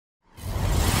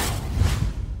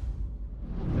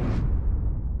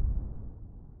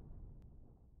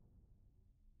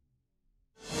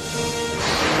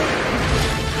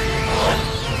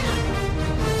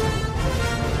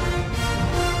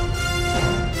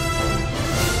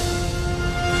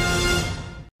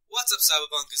up,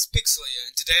 Cyberpunkers? PiXoul here,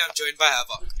 and today I'm joined by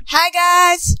Havok. Hi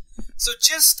guys! So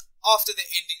just after the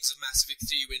endings of Mass Effect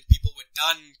 3, when people were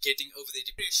done getting over their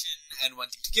depression and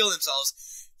wanting to kill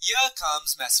themselves, here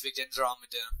comes Mass Effect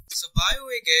Andromeda. So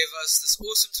Boiware gave us this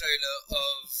awesome trailer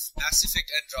of Mass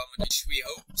Effect Andromeda, which we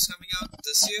hope is coming out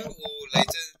this year or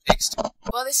later next year.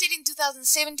 Well, they said in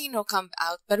 2017 it'll come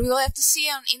out, but we will have to see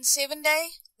in 7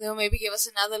 days. They'll maybe give us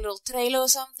another little trailer or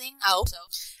something. I hope so.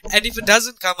 And if it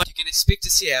doesn't come out, you can expect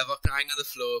to see Havok crying on the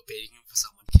floor, begging for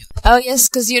someone to kill him. Oh yes,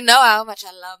 because you know how much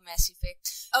I love Mass Effect.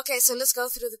 Okay, so let's go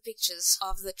through the pictures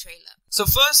of the trailer. So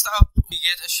first up, we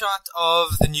get a shot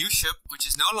of the new ship, which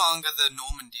is no longer the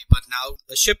Normandy, but now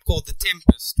a ship called the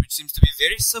Tempest, which seems to be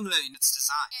very similar in its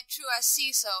design. Yeah, true, I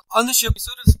see so. On the ship, we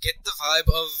sort of get the vibe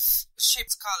of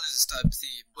ship's colors type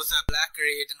theme, with a black,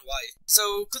 red, and white.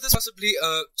 So could this possibly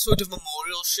a sort of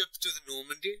memorial ship to the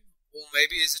Normandy? Or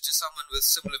maybe is it just someone with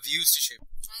similar views to ship?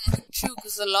 I think true,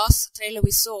 because the last trailer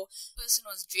we saw, the person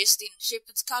was dressed in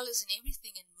shepherd's colors and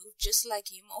everything and moved just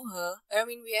like him or her. I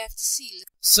mean, we have to see.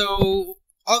 So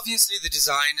obviously the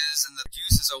designers and the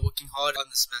producers are working hard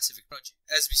on this Mass Effect project.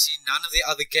 As we see, none of the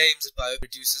other games that Boiware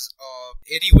produces are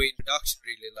anywhere in production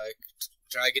really, like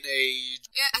Dragon Age.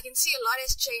 Yeah, I can see a lot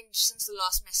has changed since the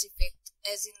last Mass Effect,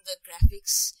 as in the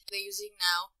graphics they're using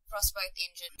now. Frostbite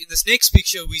engine. In this next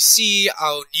picture, we see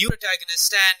our new protagonist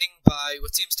standing by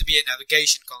what seems to be a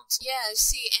navigation console. Yeah, I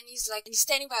see, and he's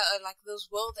standing by like those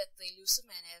world that the Elusive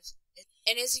Man has.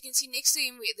 And as you can see next to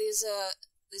him, there's a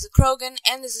Krogan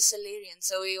and there's a Solarian,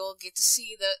 so we all get to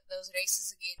see those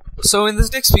races again. So in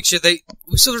this next picture,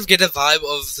 we sort of get a vibe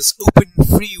of this open,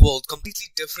 free world, completely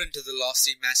different to the last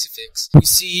three Mass Effects. We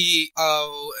see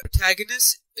our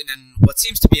protagonist in what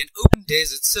seems to be an open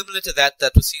desert, similar to that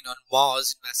was seen on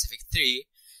Mars in Mass Effect 3.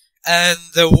 And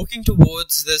they're walking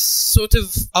towards this sort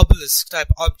of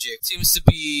obelisk-type object. Seems to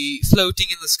be floating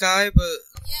in the sky, but...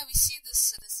 Yeah, we see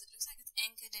this. It looks like it's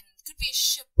anchored, and it could be a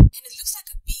ship. And it looks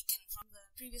like a beacon from the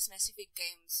previous Mass Effect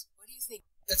games. What do you think?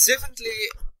 It's definitely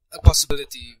a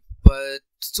possibility, but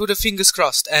sort of fingers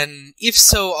crossed. And if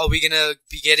so, are we gonna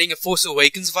be getting a Force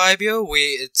Awakens vibe here,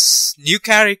 where it's new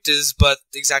characters, but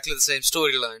exactly the same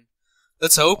storyline?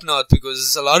 Let's hope not,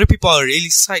 because a lot of people are really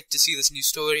psyched to see this new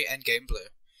story and gameplay.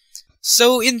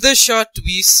 So in this shot,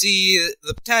 we see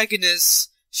the protagonist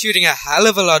shooting a hell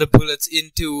of a lot of bullets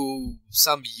into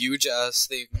some huge ass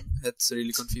thing. That's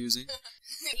really confusing.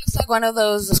 It looks like one of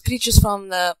those creatures from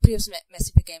the previous Mass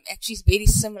Effect game. Actually, it's very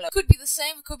similar. Could be the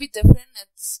same, it could be different.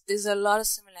 There's a lot of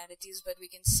similarities, but we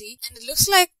can see. And it looks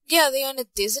like, yeah, they're in a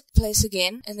desert place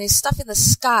again, and there's stuff in the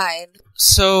sky.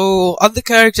 So, on the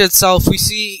character itself, we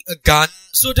see a gun,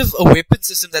 sort of a weapon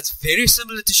system that's very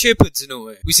similar to Shepard's in a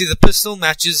way. We see the pistol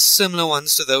matches similar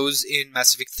ones to those in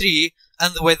Mass Effect 3,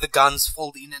 and the way the guns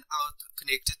fold in and out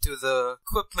connected to the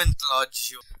equipment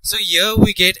lodge. So here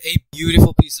we get a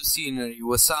beautiful piece of scenery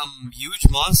with some huge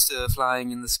monster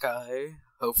flying in the sky.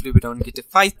 Hopefully we don't get to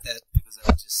fight that, because that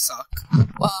would just suck.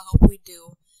 Well, I hope we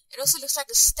do. It also looks like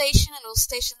a station, a little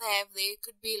station they have there. It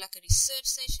could be like a research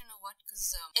station or what,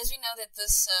 because as we know that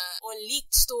this, or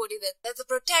leaked story, that the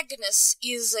protagonist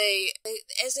is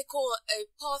as they call a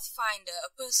pathfinder,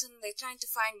 a person they're trying to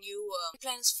find new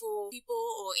planets for people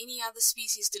or any other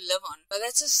species to live on. But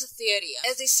that's just a theory.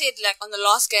 As they said, like on the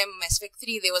last game, Mass Effect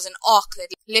 3, there was an arc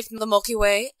that left the Milky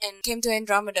Way and came to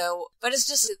Andromeda. But it's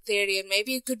just a theory, and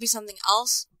maybe it could be something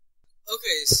else.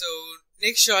 Okay, so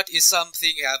next shot is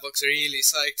something Havok's really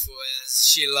psyched for, as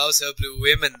she loves her blue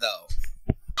women though.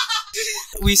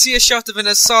 We see a shot of an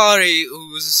Asari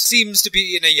who seems to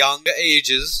be in a younger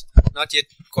ages, not yet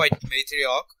quite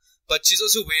matriarch, but she's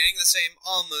also wearing the same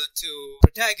armor to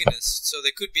protagonist, so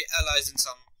they could be allies in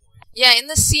some point. Yeah, in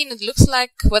the scene it looks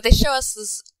like what they show us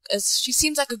is she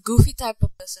seems like a goofy type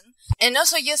of person. And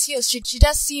also, yes, she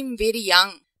does seem very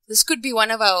young. This could be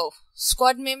one of our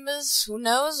squad members, who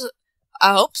knows?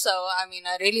 I hope so. I mean,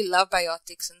 I really love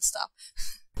biotics and stuff.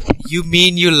 You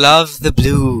mean you love the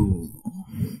blue?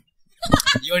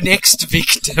 Your next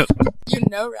victim. You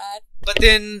know, right? But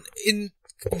then,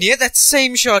 near that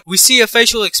same shot, we see a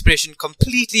facial expression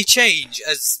completely change,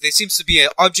 as there seems to be an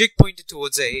object pointed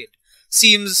towards her head.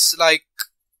 Seems like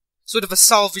sort of a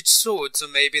salvaged sword, so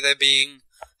maybe they're being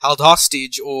held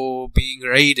hostage or being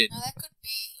raided. No, that could be,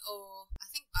 or I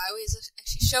think Boiware is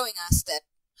actually showing us that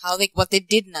what they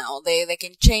did now. They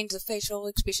can change the facial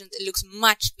expressions. It looks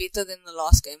much better than the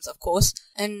last games, of course.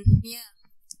 And yeah.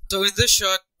 So in this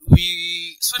shot,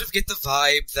 we sort of get the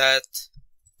vibe that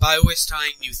Bioware's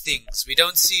trying new things. We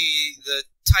don't see the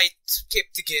tight,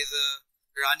 kept together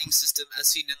running system as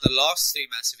seen in the last three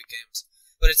Mass Effect games,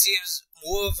 but it seems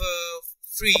more of a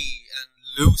free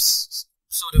and loose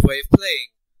sort of way of playing.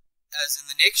 As in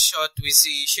the next shot, we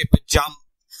see Shepard jump.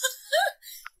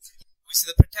 We see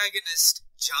the protagonist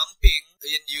jumping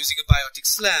and using a biotic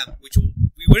slam, which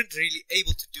we weren't really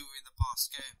able to do in the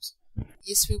past games.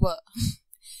 Yes, we were.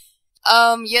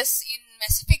 Yes, in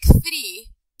Mass Effect 3,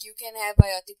 you can have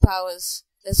biotic powers.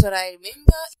 That's what I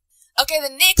remember. Okay,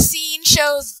 the next scene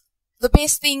shows the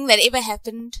best thing that ever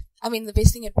happened. I mean, the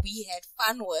best thing that we had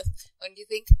fun with. When you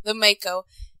think the Mako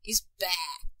is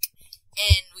back.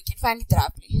 And we can finally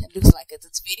drive it. It looks like it.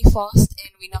 It's very fast,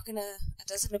 and we're not gonna. It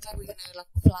doesn't look like we're gonna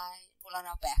like fly all on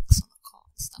our backs on the car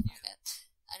and stuff like that.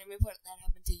 I remember that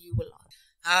happened to you a lot.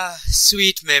 Ah,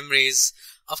 sweet memories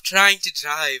of trying to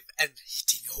drive and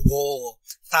hitting a wall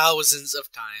thousands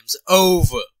of times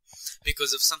over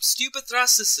because of some stupid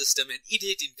thruster system an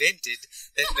idiot invented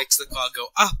that makes the car go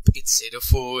up instead of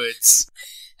forwards.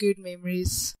 Good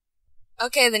memories.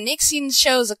 Okay, the next scene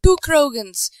shows two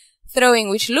Krogans throwing,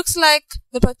 which looks like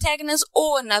the protagonist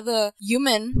or another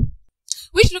human,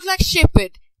 which look like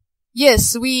Shepard.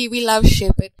 Yes, we love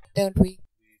Shepard, don't we?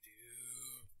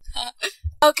 We do.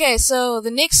 Okay, so the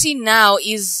next scene now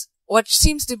is what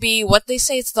seems to be what they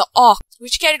say it's the Ark,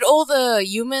 which carried all the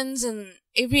humans and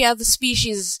every other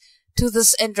species to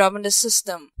this Andromeda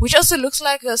system, which also looks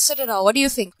like a citadel. What do you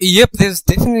think? Yep, there's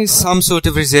definitely some sort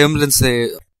of resemblance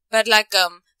there. But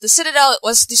the citadel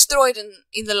was destroyed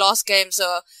in the last game,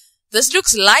 so this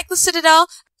looks like the citadel.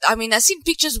 I mean, I've seen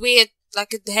pictures where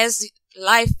it has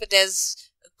life, it has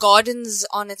gardens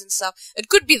on it and stuff. It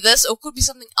could be this or it could be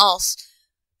something else.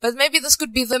 But maybe this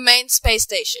could be the main space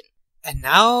station. And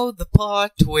now the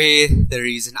part where the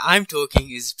reason I'm talking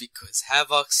is because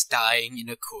Havok's dying in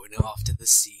a corner after the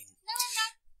scene. No, I'm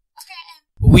not. Okay,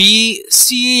 I am. We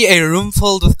see a room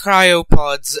filled with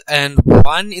cryopods and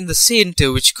one in the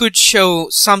center which could show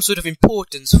some sort of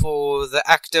importance for the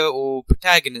actor or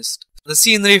protagonist. The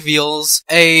scene reveals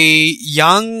a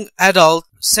young adult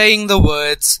saying the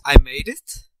words, "I made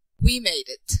it." We made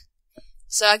it.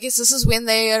 So I guess this is when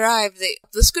they arrived.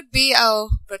 This could be our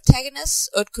protagonist,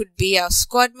 or it could be our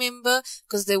squad member,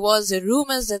 because there was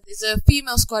rumors that there's a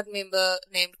female squad member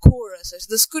named Cora. So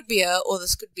this could be her, or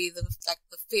this could be the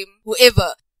femme,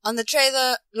 whoever. On the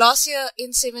trailer, last year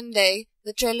in 7 Day,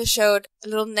 the trailer showed a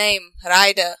little name,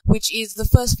 Ryder, which is the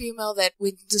first female that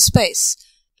went into space.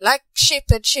 Like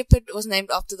Shepard was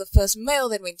named after the first male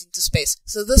that went into space.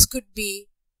 So this could be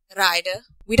Ryder.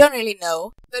 We don't really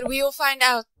know, but we will find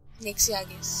out next year, I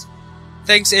guess.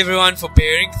 Thanks everyone for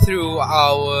bearing through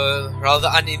our rather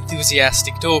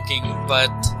unenthusiastic talking,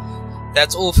 but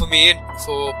that's all for me and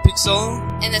for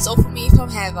PiXoul. And that's all for me from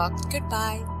Havok.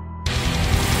 Goodbye.